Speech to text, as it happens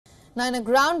Now, in a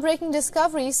groundbreaking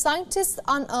discovery, scientists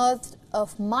unearthed a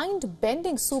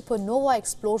mind-bending supernova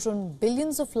explosion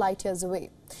billions of light years away.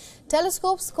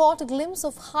 Telescopes caught a glimpse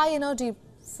of high-energy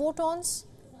photons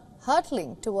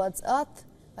hurtling towards Earth,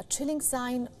 a chilling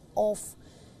sign of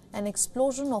an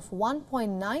explosion of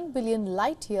 1.9 billion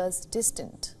light years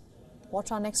distant.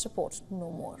 Watch our next report to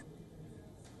know more.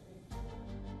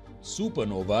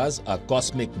 Supernovas are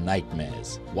cosmic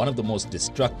nightmares, one of the most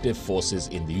destructive forces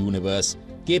in the universe,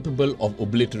 capable of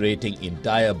obliterating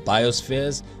entire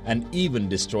biospheres and even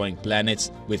destroying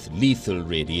planets with lethal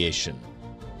radiation.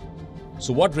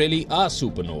 So what really are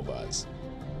supernovas?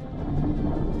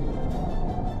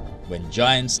 When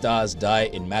giant stars die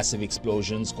in massive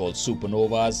explosions called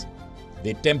supernovas,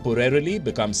 they temporarily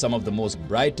become some of the most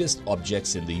brightest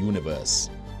objects in the universe.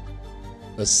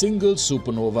 A single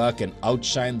supernova can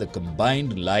outshine the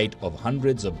combined light of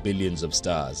hundreds of billions of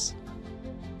stars.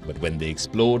 But when they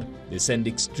explode, they send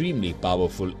extremely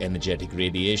powerful energetic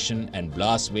radiation and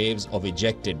blast waves of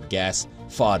ejected gas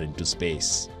far into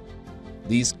space.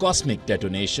 These cosmic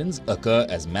detonations occur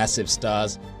as massive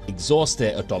stars exhaust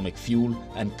their atomic fuel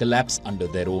and collapse under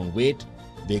their own weight.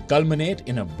 They culminate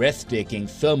in a breathtaking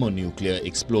thermonuclear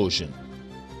explosion,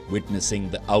 witnessing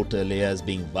the outer layers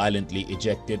being violently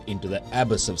ejected into the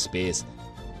abyss of space.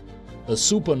 A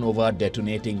supernova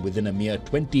detonating within a mere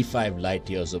 25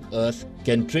 light-years of Earth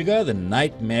can trigger the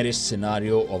nightmarish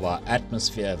scenario of our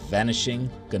atmosphere vanishing,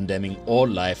 condemning all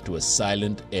life to a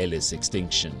silent, airless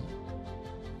extinction.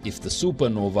 If the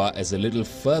supernova is a little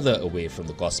further away from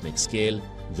the cosmic scale,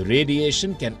 the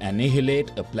radiation can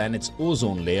annihilate a planet's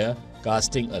ozone layer,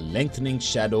 casting a lengthening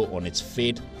shadow on its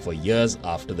fate for years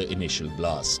after the initial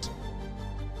blast.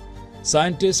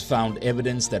 Scientists found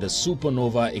evidence that a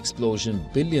supernova explosion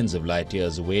billions of light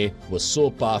years away was so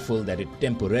powerful that it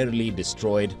temporarily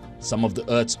destroyed some of the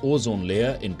Earth's ozone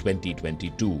layer in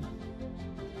 2022.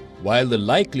 While the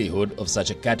likelihood of such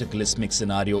a cataclysmic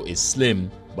scenario is slim,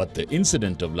 but the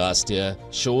incident of last year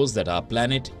shows that our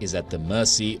planet is at the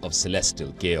mercy of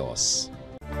celestial chaos.